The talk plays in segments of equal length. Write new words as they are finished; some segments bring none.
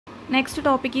next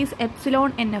topic is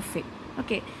Epsilon NFA.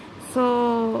 Okay,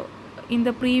 so in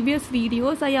the previous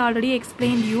videos I already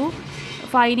explained you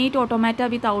finite automata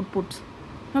with outputs.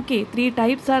 Okay, three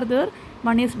types are there.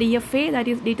 One is DFA, that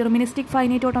is deterministic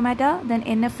finite automata, then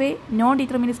NFA,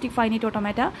 non-deterministic finite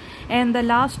automata, and the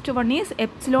last one is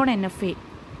Epsilon NFA.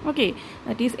 Okay,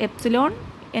 that is Epsilon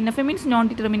NFA means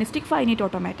non-deterministic finite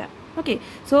automata. Okay,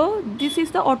 so this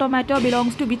is the automata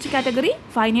belongs to which category?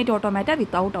 Finite automata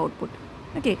without output.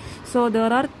 Okay, so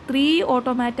there are three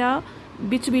automata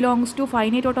which belongs to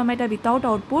finite automata without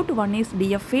output. One is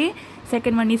DFA,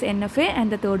 second one is NFA,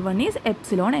 and the third one is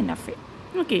Epsilon NFA.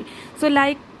 Okay, so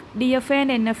like DFA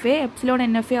and NFA, Epsilon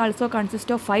NFA also consists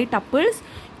of 5 tuples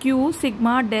Q,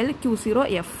 sigma, del,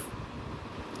 Q0, F.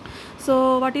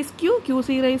 So what is Q?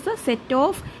 Q0 is the set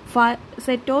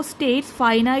of states,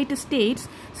 finite states.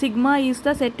 Sigma is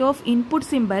the set of input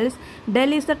symbols.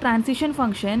 Del is the transition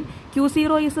function.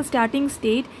 Q0 is the starting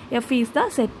state. F is the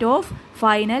set of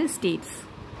final states.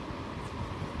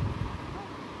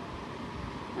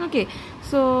 Okay,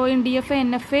 so in DFA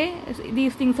and NFA,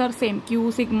 these things are same.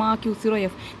 Q, sigma, Q0,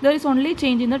 F. There is only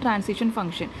change in the transition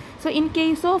function. So in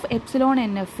case of Epsilon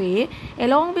NFA,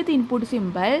 along with input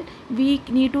symbol, we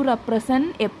need to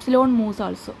represent epsilon moves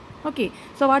also. Okay,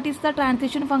 so what is the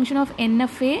transition function of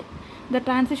NFA? The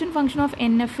transition function of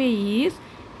NFA is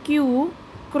Q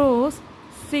cross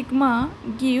sigma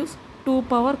gives 2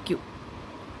 power Q.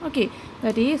 Okay,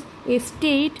 that is a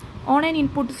state on an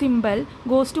input symbol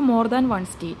goes to more than one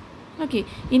state. Okay,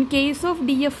 in case of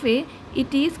DFA,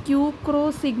 it is Q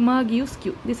cross sigma gives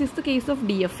Q. This is the case of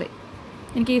DFA.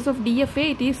 In case of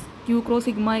DFA, it is Q cross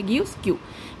sigma gives Q.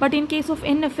 But in case of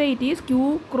NFA, it is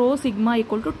Q cross sigma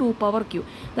equal to 2 power Q.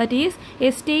 That is,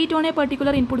 a state on a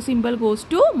particular input symbol goes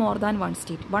to more than one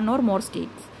state, one or more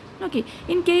states. Okay,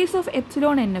 in case of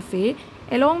Epsilon NFA,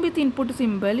 along with input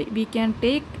symbol, we can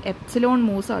take epsilon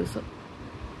moves also.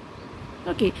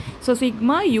 Okay, so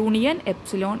sigma union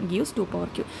epsilon gives 2 power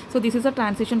Q. So this is a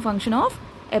transition function of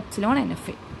Epsilon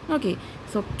NFA. Okay,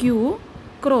 so Q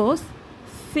cross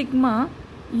sigma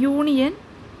union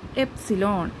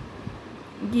epsilon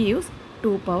gives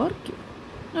 2 power Q.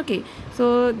 Okay,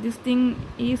 so this thing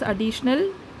is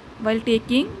additional while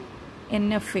taking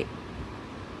NFA.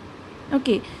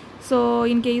 Okay, so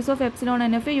in case of Epsilon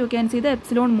NFA, you can see the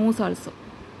epsilon moves also.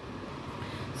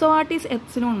 So what is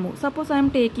epsilon move? Suppose I am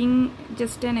taking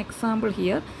just an example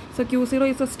here. So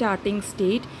Q0 is the starting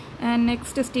state, and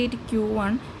next state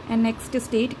Q1, and next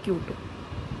state Q2.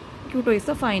 Q2 is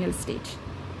the final state.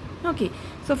 Okay,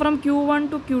 so from Q1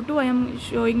 to Q2 I am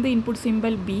showing the input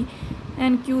symbol B,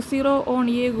 and Q0 on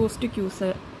A goes to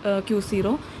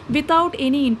Q0. Without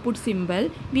any input symbol,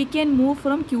 we can move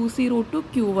from Q0 to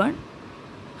Q1.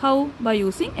 How? By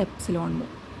using epsilon move.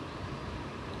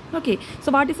 Okay,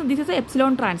 so what is this? Is a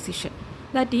epsilon transition.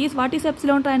 That is, what is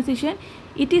epsilon transition?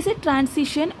 It is a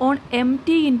transition on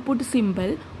empty input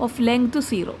symbol of length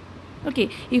 0. Okay,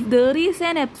 if there is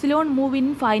an epsilon move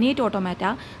in finite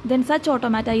automata, then such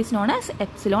automata is known as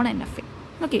Epsilon NFA.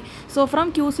 Okay, so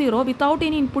from Q0 without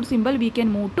any input symbol we can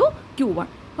move to Q1.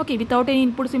 Okay, without any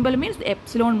input symbol means the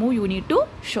epsilon move you need to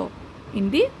show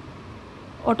in the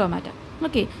automata.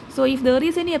 Okay, so if there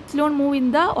is any epsilon move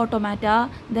in the automata,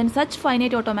 then such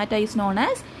finite automata is known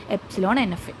as Epsilon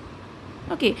NFA.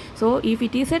 Okay, so if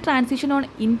it is a transition on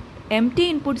empty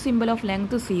input symbol of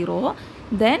length 0,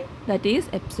 then that is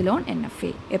Epsilon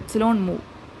NFA, epsilon move.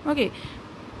 Okay,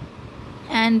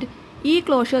 and E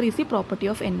closure is the property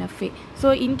of NFA. So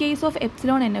in case of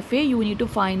Epsilon NFA, you need to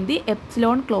find the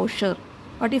epsilon closure.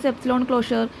 What is epsilon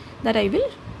closure? That I will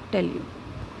tell you.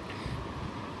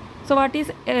 So what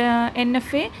is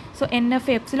NFA? So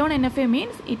NFA, Epsilon NFA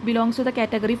means it belongs to the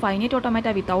category finite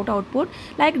automata without output.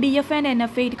 Like DFA and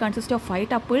NFA, it consists of 5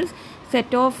 tuples,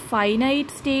 set of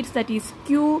finite states, that is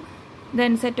Q,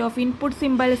 then set of input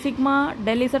symbol sigma,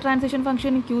 del is a transition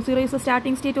function, Q0 is a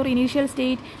starting state or initial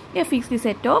state, F is the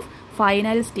set of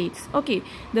final states. Okay,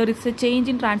 there is a change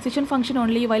in transition function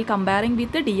only while comparing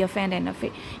with the DFA and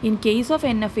NFA. In case of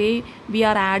NFA, we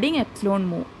are adding epsilon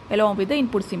move along with the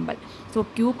input symbol. So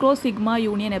Q cross sigma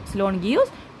union epsilon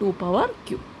gives 2 power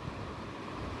Q.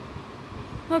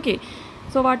 Okay,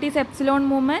 so what is epsilon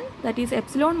movement? That is,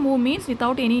 epsilon move means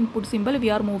without any input symbol we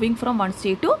are moving from one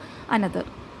state to another,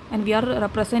 and we are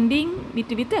representing it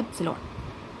with epsilon.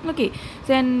 Okay, so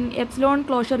then epsilon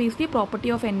closure is the property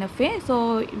of NFA.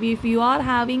 So if you are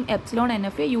having Epsilon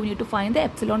NFA, you need to find the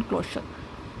epsilon closure.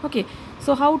 Okay,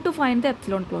 so how to find the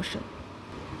epsilon closure?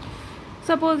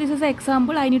 Suppose this is an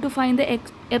example, I need to find the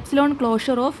epsilon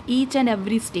closure of each and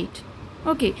every state.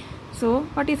 Okay, so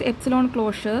what is epsilon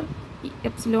closure?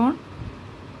 Epsilon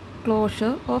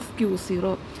closure of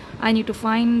Q0. I need to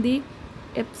find the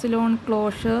epsilon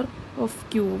closure of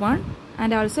Q1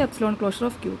 and also epsilon closure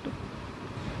of Q2.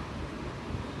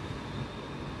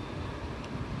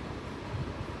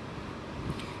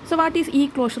 So what is E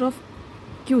closure of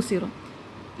Q0?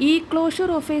 E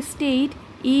closure of a state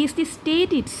is the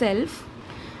state itself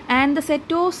and the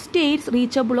set of states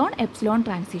reachable on epsilon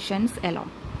transitions alone.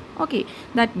 Okay,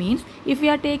 that means if we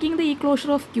are taking the E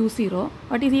closure of Q0,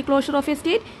 what is E closure of a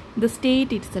state? The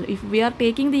state itself. If we are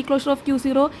taking the E closure of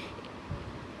Q0,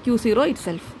 Q0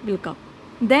 itself will come.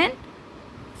 Then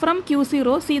from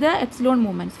Q0, see the epsilon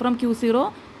movements. From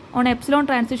Q0 on epsilon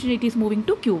transition, it is moving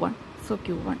to Q1. So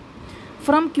Q1.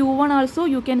 From Q1 also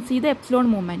you can see the epsilon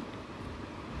movement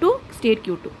to state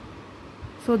Q2.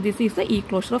 So this is the E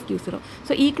closure of Q0.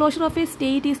 So E closure of a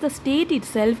state is the state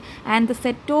itself and the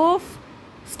set of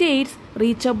states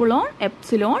reachable on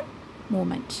epsilon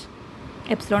movement,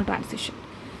 epsilon transition.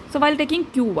 So while taking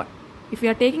Q1, if we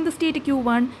are taking the state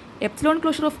Q1, epsilon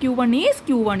closure of Q1 is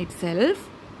Q1 itself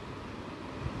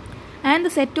and the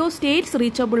set of states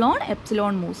reachable on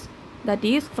epsilon moves. That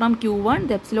is from Q1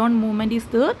 the epsilon movement is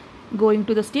there going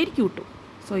to the state Q2.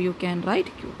 So you can write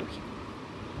Q2 here.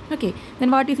 Okay,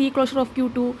 then what is E closure of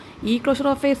Q2? E closure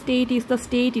of a state is the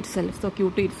state itself, so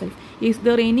Q2 itself. Is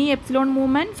there any epsilon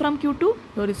movement from Q2?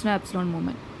 There is no epsilon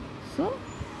movement. So,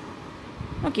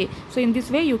 okay, so in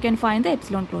this way you can find the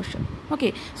epsilon closure.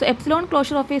 Okay, so epsilon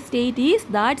closure of a state is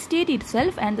that state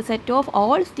itself and the set of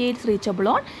all states reachable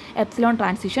on epsilon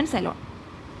transitions alone.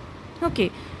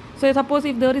 Okay, so suppose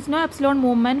if there is no epsilon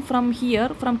movement from here,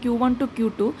 from Q1 to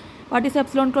Q2, what is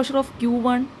epsilon closure of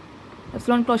Q1?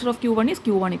 Epsilon closure of Q1 is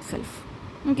Q1 itself.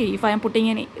 Okay, if I am putting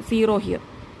any 0 here,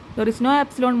 there is no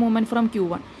epsilon movement from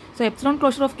Q1. So epsilon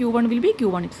closure of Q1 will be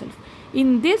Q1 itself.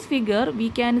 In this figure, we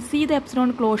can see the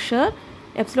epsilon closure,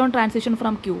 epsilon transition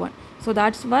from Q1. So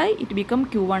that's why it become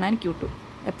Q1 and Q2.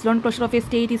 Epsilon closure of a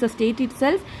state is a state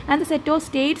itself and the set of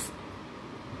states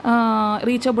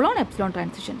reachable on epsilon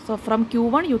transition. So from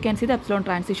Q1 you can see the epsilon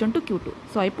transition to Q2.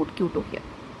 So I put Q2 here.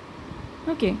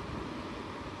 Okay.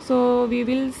 So we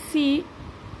will see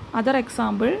other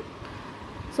example.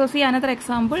 So see another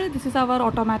example. This is our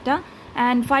automata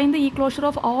and find the E closure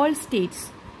of all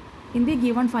states in the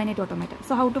given finite automata.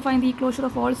 So how to find the E closure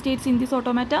of all states in this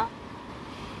automata?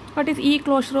 What is E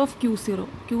closure of Q0?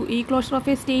 E closure of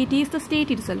a state is the state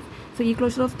itself. So E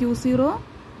closure of Q0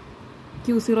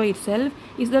 itself.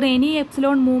 Is there any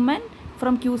epsilon movement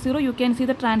from Q0? You can see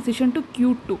the transition to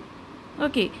Q2.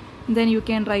 Okay, then you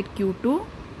can write Q2.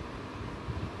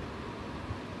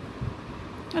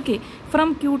 Okay,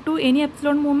 from Q2 any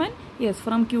epsilon movement? Yes,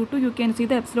 from Q2 you can see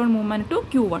the epsilon movement to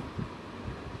Q1.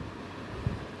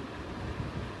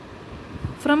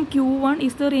 From Q1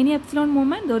 is there any epsilon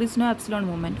movement? There is no epsilon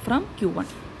movement from Q1.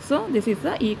 So this is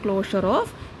the E closure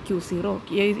of Q0.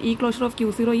 E closure of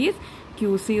Q0 is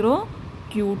Q0,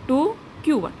 Q2,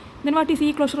 Q1. Then what is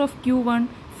E closure of Q1?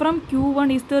 From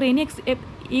Q1 is there any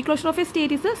E closure of a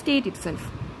state is the state itself.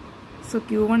 So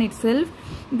Q1 itself.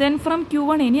 Then from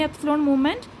Q1 any epsilon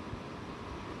movement?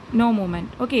 No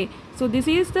movement. Okay, so this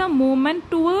is the movement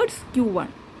towards Q1.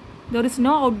 There is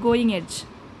no outgoing edge.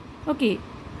 Okay,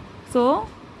 so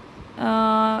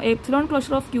epsilon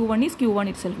closure of Q1 is Q1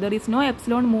 itself. There is no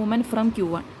epsilon movement from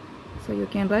Q1. So you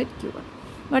can write Q1.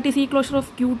 What is E closure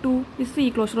of Q2? This is the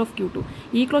E closure of Q2.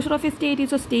 E closure of a state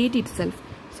is a state itself.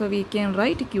 So we can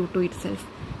write Q2 itself.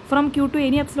 From Q2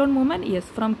 any epsilon movement? Yes,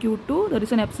 from Q2 there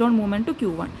is an epsilon movement to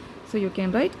Q1. So you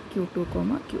can write Q2,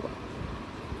 Q1.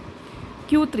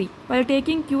 Q3. While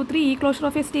taking Q3, E closure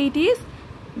of a state is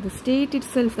the state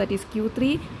itself, that is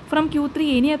Q3. From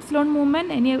Q3 any epsilon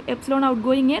movement, any epsilon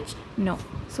outgoing edge? No.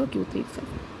 So Q3 itself.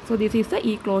 So this is the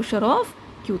E closure of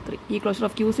Q3. E closure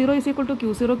of Q0 is equal to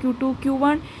Q0, Q2,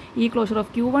 Q1. E closure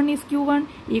of Q1 is Q1.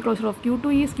 E closure of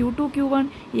Q2 is Q2, Q1.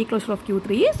 E closure of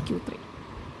Q3 is Q3.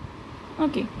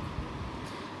 Okay.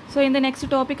 So in the next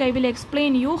topic I will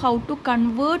explain you how to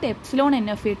convert epsilon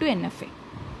NFA to NFA.